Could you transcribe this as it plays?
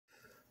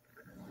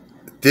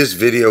This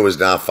video is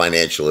not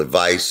financial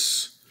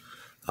advice.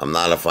 I'm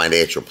not a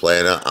financial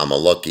planner. I'm a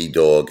lucky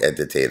dog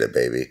entertainer,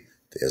 baby.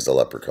 There's the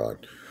leprechaun.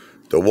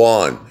 The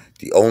one,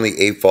 the only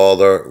ape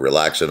father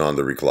relaxing on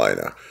the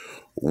recliner.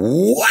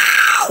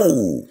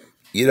 Wow!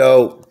 You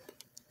know,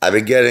 I've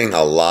been getting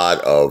a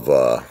lot of,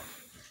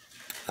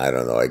 I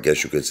don't know, I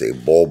guess you could say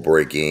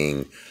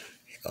ball-breaking,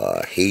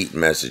 hate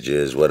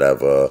messages,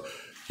 whatever.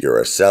 You're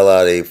a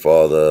sellout ape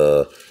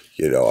father.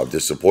 You know, I'm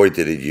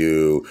disappointed in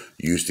you.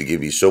 You used to give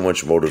me so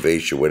much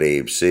motivation with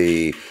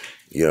AMC.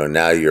 You know,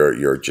 now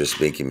you're just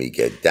making me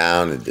get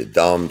down in the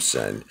dumps,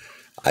 and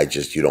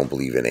you don't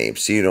believe in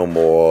AMC no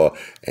more.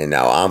 And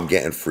now I'm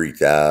getting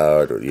freaked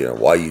out. Or, you know,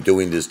 why are you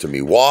doing this to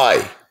me?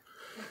 Why?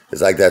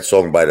 It's like that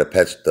song by the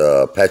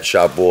Pet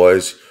Shop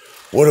Boys.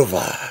 What have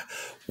I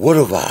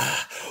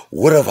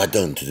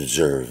done to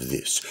deserve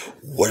this?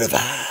 What have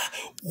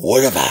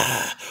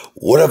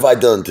I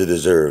done to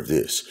deserve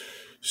this?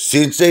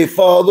 Since a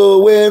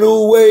father went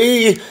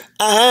away,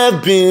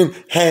 I've been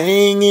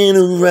hanging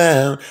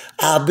around.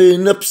 I've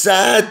been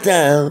upside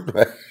down.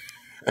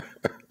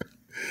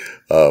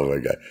 Oh my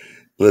God.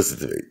 Listen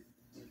to me.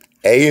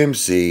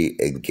 AMC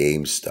and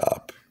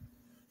GameStop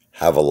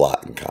have a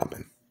lot in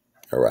common.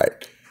 All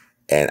right.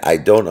 And I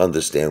don't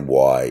understand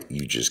why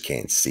you just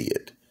can't see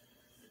it.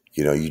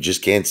 You know, you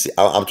just can't see.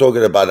 I'm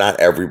talking about not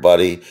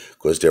everybody,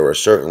 because there are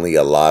certainly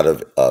a lot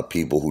of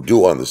people who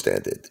do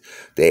understand it.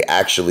 They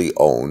actually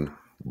own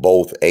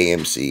both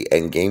AMC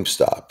and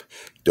GameStop.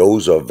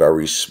 Those are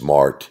very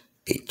smart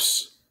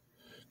apes,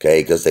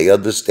 okay? Because they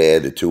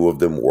understand the two of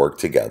them work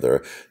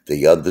together.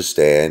 They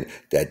understand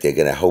that they're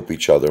going to help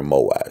each other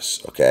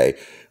MOASS, okay?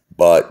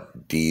 But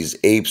these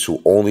apes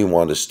who only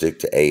want to stick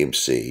to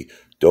AMC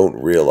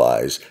don't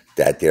realize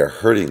that they're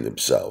hurting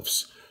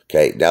themselves,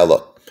 okay? Now,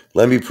 look,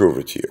 let me prove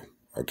it to you,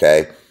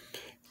 okay?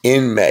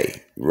 In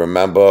May,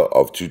 remember,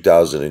 of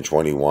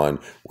 2021,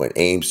 when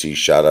AMC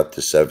shot up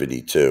to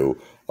 72,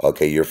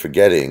 okay, you're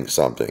forgetting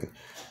something.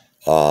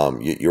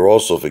 You're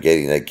also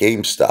forgetting that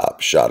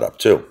GameStop shot up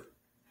too,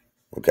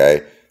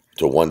 okay,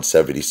 to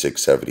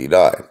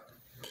 176.79.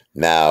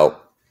 Now,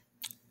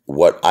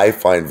 what I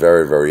find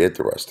very, very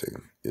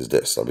interesting is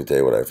this. Let me tell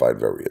you what I find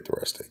very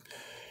interesting.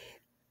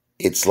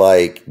 It's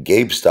like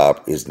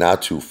GameStop is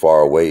not too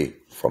far away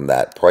from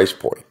that price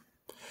point.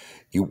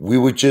 We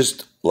were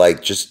just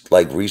like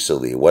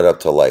recently, it went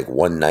up to like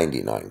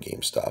 199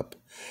 GameStop.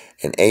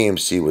 And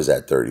AMC was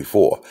at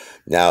 34.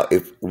 Now,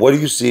 what are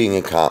you seeing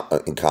in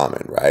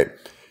common, right?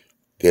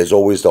 There's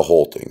always the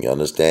halting. You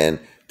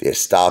understand? They're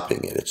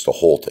stopping it. It's the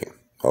halting,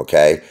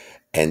 okay?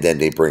 And then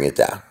they bring it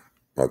down,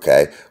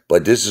 okay?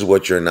 But this is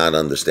what you're not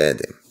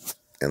understanding.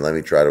 And let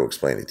me try to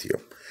explain it to you.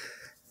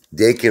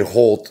 They can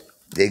halt.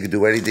 They can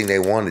do anything they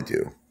want to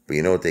do. But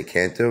you know what they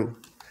can't do?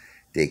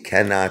 They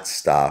cannot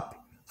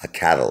stop a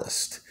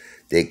catalyst.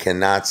 They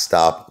cannot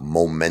stop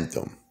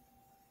momentum.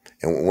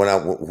 And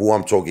who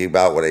I'm talking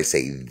about when I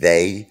say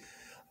they,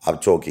 I'm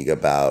talking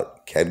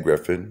about Ken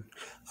Griffin.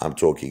 I'm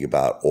talking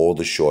about all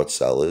the short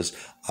sellers.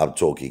 I'm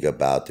talking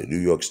about the New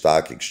York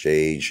Stock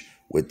Exchange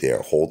with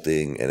their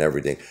halting and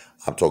everything.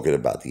 I'm talking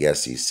about the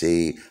SEC.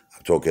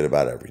 I'm talking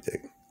about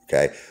everything.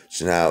 Okay?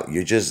 So now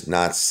you're just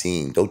not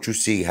seeing. Don't you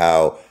see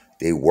how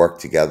they work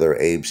together,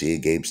 AMC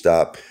and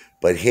GameStop?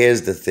 But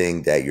here's the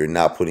thing that you're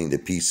not putting the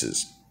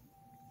pieces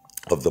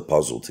of the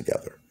puzzle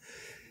together.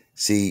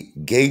 See,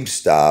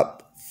 GameStop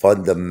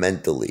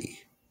fundamentally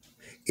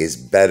is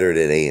better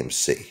than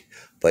AMC.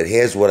 But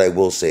here's what I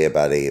will say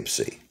about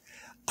AMC.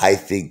 I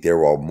think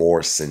there are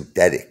more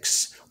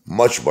synthetics,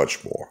 much,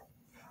 much more,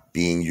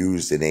 being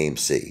used in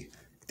AMC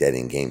than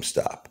in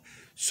GameStop.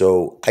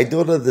 So I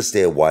don't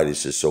understand why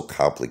this is so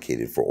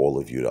complicated for all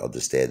of you to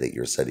understand that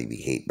you're sending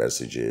me hate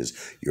messages.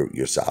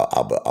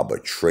 I'm a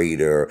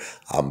traitor.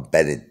 I'm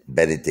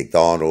Benedict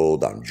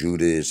Arnold. I'm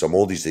Judas. I'm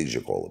all these things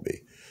you're calling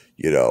me.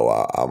 You know,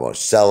 I'm a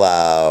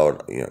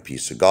sellout, you know,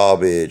 piece of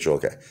garbage.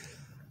 Okay.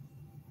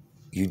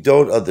 You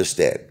don't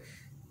understand.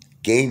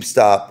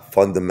 GameStop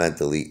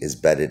fundamentally is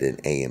better than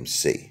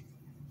AMC.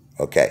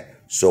 Okay.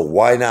 So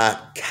why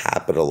not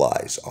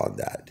capitalize on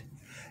that?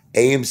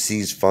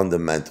 AMC's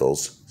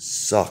fundamentals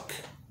suck.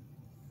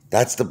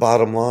 That's the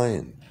bottom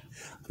line.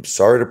 I'm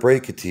sorry to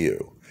break it to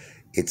you.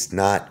 It's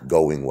not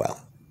going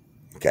well.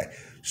 Okay.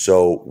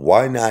 So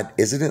why not?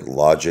 Isn't it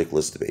logic?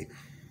 Listen to me.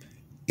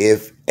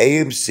 If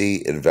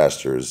AMC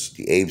investors,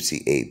 the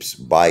AMC Apes,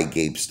 buy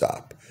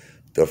GameStop,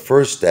 the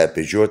first step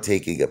is you're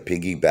taking a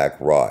piggyback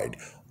ride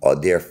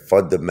on their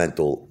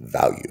fundamental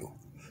value.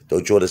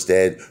 Don't you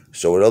understand?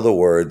 So in other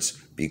words,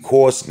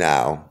 because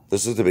now,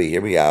 listen to me,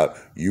 hear me out,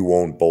 you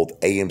own both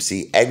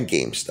AMC and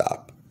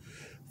GameStop.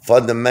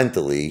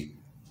 Fundamentally,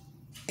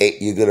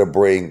 you're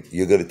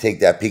gonna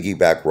take that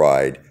piggyback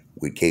ride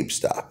with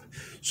GameStop.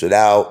 So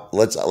now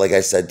like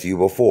I said to you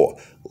before,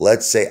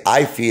 let's say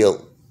I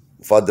feel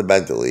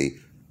fundamentally,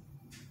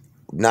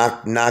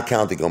 not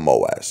counting on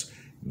MOASS,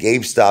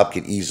 GameStop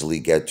can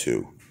easily get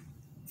to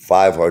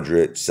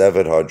 $500,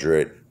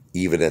 $700,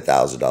 even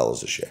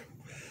 $1,000 a share.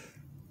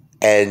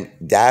 And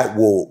that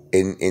will,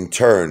 in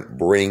turn,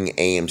 bring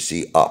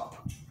AMC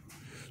up.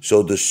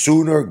 So the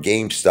sooner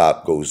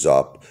GameStop goes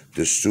up,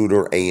 the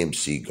sooner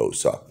AMC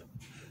goes up.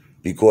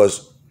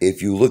 Because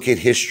if you look at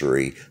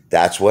history,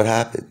 that's what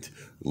happened.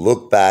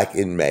 Look back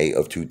in May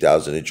of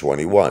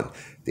 2021.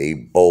 They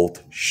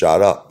both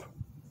shot up.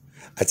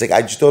 It's like,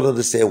 I just don't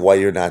understand why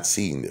you're not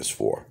seeing this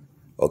for.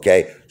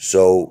 Okay?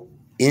 So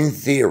in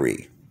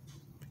theory,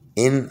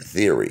 if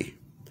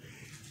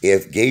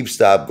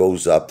GameStop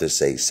goes up to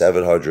say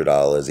 $700,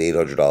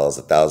 $800,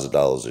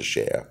 $1,000 a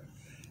share,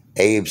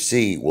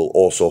 AMC will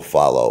also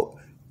follow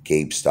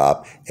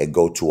GameStop and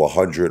go to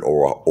 100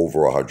 or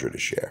over 100 a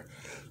share.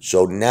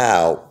 So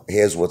now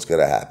here's what's going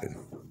to happen.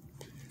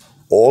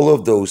 All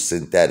of those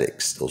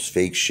synthetics, those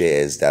fake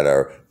shares that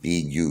are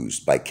being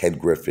used by Ken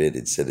Griffin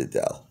and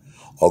Citadel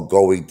are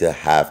going to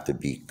have to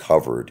be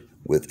covered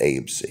with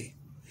AMC.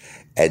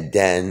 And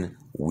then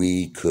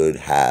we could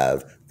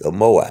have the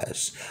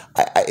MOASS.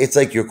 It's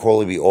like you're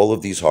calling me all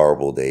of these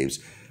horrible names.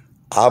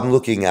 I'm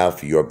looking out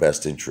for your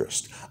best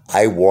interest.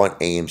 I want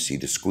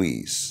AMC to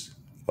squeeze,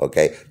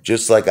 okay?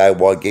 Just like I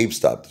want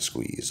GameStop to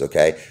squeeze,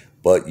 okay?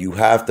 But you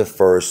have to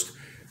first...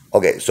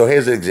 Okay, so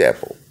here's an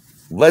example.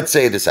 Let's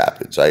say this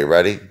happens. Are you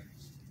ready?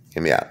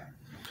 Hear me out.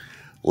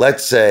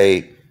 Let's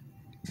say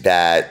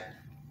that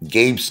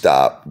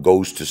GameStop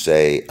goes to,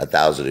 say,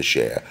 $1,000 a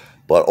share,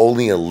 but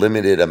only a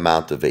limited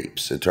amount of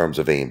apes in terms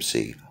of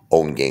AMC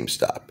own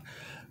GameStop.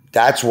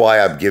 That's why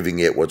I'm giving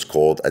it what's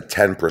called a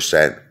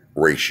 10%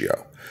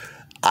 ratio.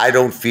 I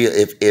don't feel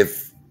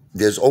if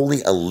there's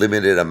only a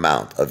limited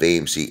amount of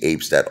AMC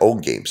apes that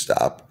own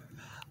GameStop,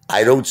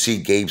 I don't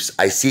see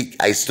I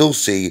still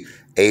see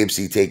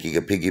AMC taking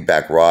a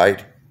piggyback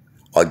ride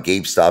on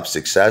GameStop's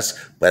success,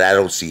 but I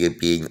don't see it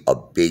being a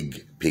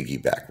big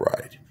piggyback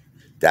ride.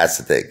 That's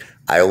the thing.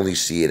 I only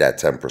see it at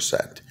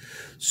 10%.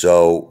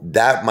 So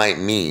that might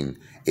mean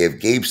if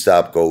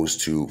GameStop goes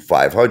to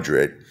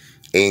 500,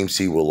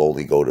 AMC will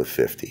only go to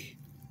 50.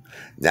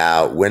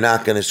 Now, we're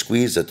not going to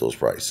squeeze at those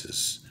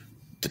prices.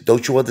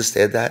 Don't you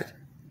understand that?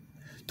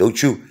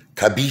 Don't you?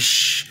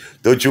 Kabish.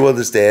 Don't you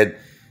understand?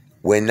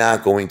 We're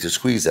not going to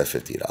squeeze at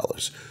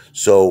 $50.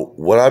 So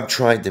what I'm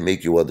trying to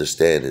make you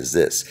understand is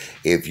this.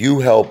 If you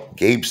help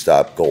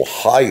GameStop go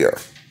higher,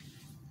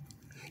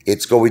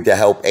 it's going to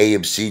help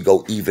AMC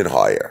go even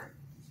higher.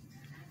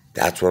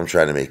 That's what I'm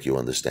trying to make you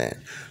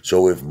understand.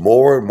 So if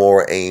more and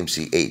more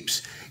AMC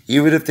apes,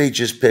 even if they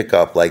just pick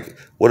up, like,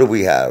 what do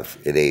we have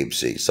in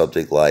AMC?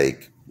 Something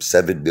like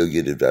 7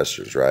 million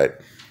investors, right?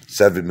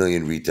 7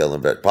 million retail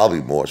investors,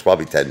 probably more. It's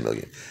probably 10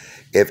 million.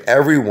 If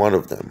every one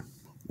of them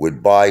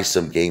would buy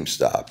some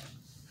GameStop,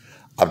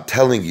 I'm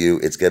telling you,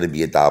 it's going to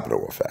be a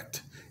domino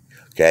effect.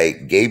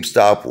 Okay?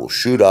 GameStop will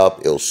shoot up.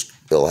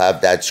 It'll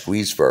have that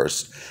squeeze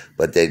first,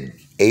 but then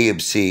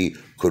AMC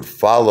could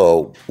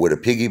follow with a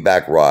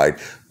piggyback ride.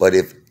 But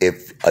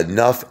if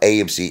enough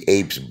AMC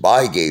apes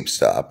buy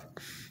GameStop,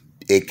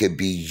 it could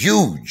be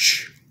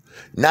huge.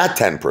 Not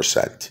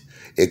 10%.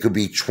 It could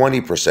be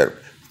 20%,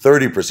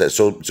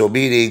 30%. So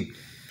meaning,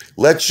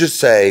 let's just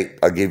say,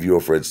 I'll give you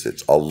for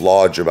instance, a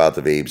large amount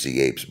of AMC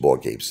apes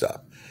bought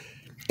GameStop.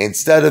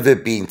 Instead of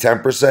it being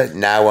 10%,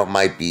 now it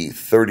might be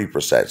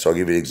 30%. So I'll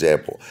give you an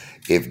example.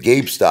 If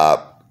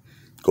GameStop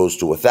goes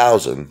to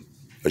 $1,000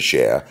 a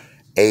share,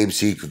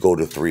 AMC could go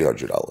to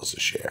 $300 a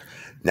share.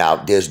 Now,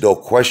 there's no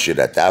question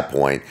at that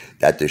point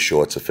that the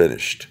shorts are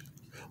finished.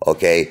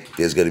 Okay?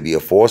 There's going to be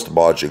a forced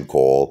margin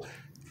call.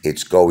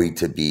 It's going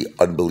to be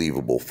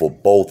unbelievable for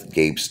both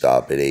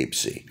GameStop and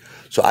AMC.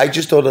 So I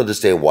just don't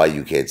understand why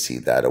you can't see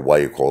that or why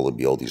you're calling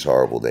me all these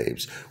horrible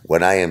names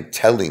when I am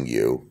telling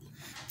you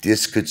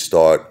this could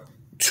start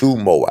 2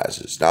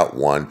 MOASs, not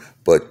 1,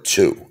 but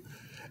 2.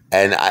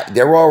 And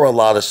there are a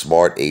lot of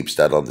smart apes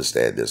that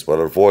understand this, but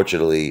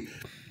unfortunately,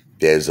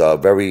 there's a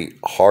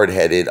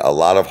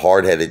lot of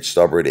hard-headed,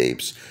 stubborn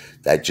apes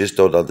that just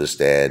don't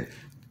understand.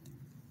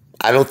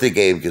 I don't think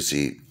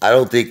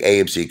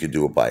AMC could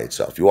do it by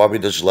itself. You want me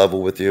to just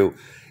level with you?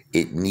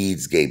 It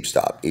needs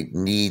GameStop. It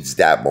needs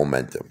that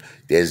momentum.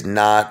 There's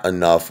not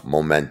enough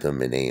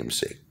momentum in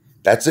AMC.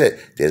 That's it.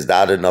 There's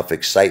not enough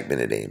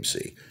excitement in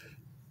AMC.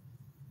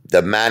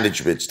 The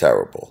management's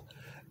terrible.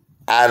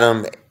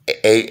 Adam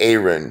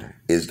Aaron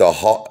is the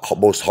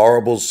most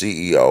horrible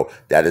CEO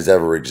that has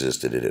ever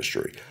existed in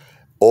history.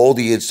 All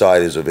the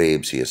insiders of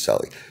AMC are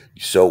selling.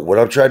 So what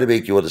I'm trying to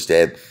make you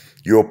understand,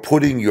 you're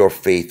putting your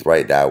faith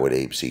right now in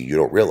AMC. You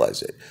don't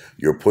realize it.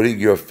 You're putting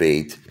your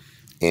faith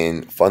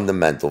in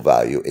fundamental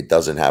value. It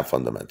doesn't have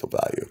fundamental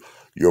value.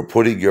 You're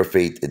putting your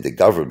faith in the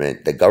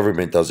government. The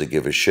government doesn't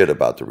give a shit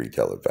about the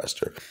retail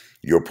investor.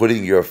 You're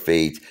putting your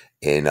faith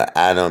in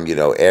Adam,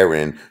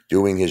 Aaron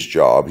doing his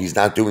job. He's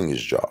not doing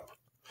his job.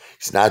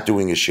 He's not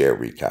doing a share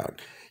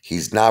recount.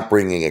 He's not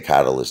bringing a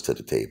catalyst to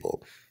the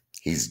table.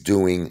 He's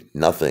doing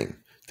nothing.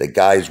 The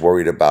guy's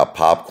worried about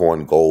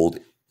popcorn gold.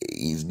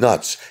 He's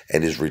nuts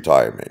and his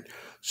retirement.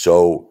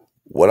 So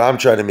what I'm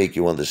trying to make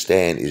you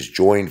understand is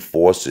join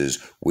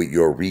forces with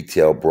your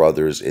retail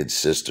brothers and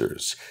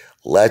sisters.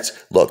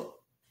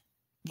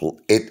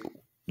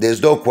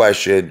 there's no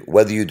question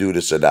whether you do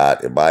this or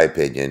not. In my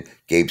opinion,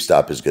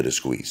 GameStop is going to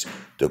squeeze.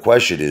 The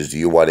question is, do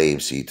you want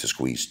AMC to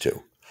squeeze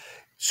too?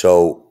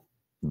 So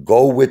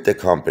go with the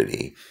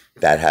company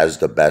that has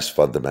the best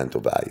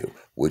fundamental value,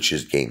 which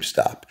is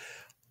GameStop.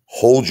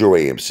 Hold your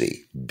AMC.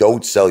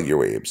 Don't sell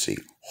your AMC.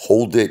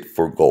 Hold it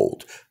for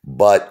gold.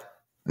 But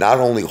not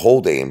only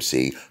hold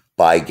AMC,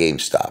 buy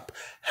GameStop.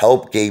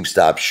 Help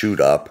GameStop shoot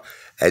up,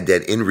 and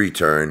then in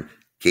return,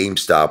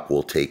 GameStop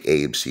will take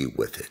AMC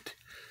with it.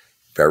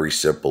 Very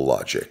simple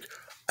logic.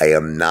 I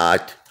am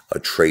not a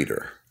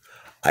traitor.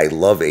 I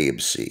love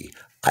AMC.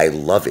 I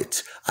love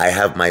it. I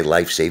have my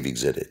life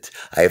savings in it.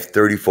 I have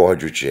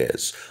 3,400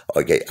 shares.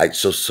 Okay,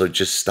 so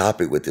just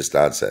stop it with this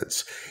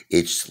nonsense.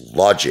 It's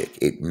logic.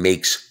 It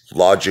makes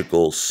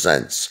logical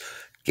sense.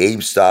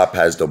 GameStop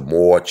has the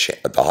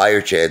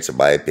higher chance, in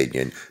my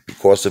opinion,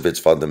 because of its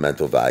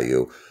fundamental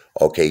value,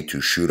 okay, to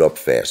shoot up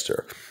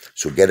faster.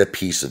 So get a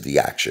piece of the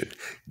action.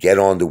 Get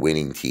on the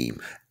winning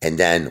team. And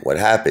then what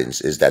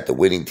happens is that the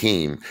winning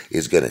team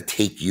is going to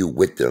take you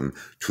with them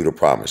to the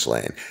promised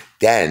land.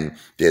 Then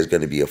there's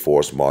going to be a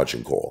forced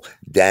margin call.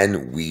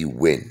 Then we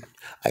win.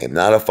 I am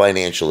not a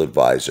financial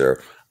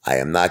advisor. I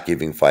am not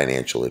giving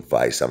financial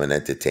advice. I'm an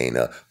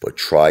entertainer, but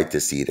try to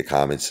see the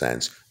common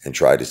sense and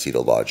try to see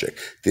the logic.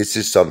 This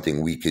is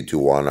something we could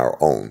do on our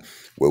own,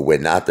 where we're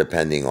not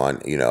depending on,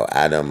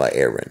 Adam or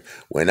Aaron.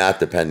 We're not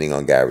depending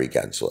on Gary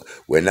Gensler.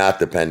 We're not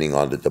depending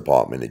on the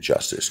Department of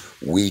Justice.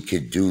 We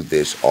could do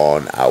this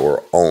on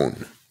our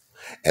own,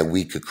 and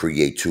we could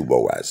create two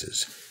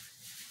MOASSes.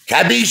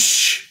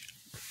 Capiche?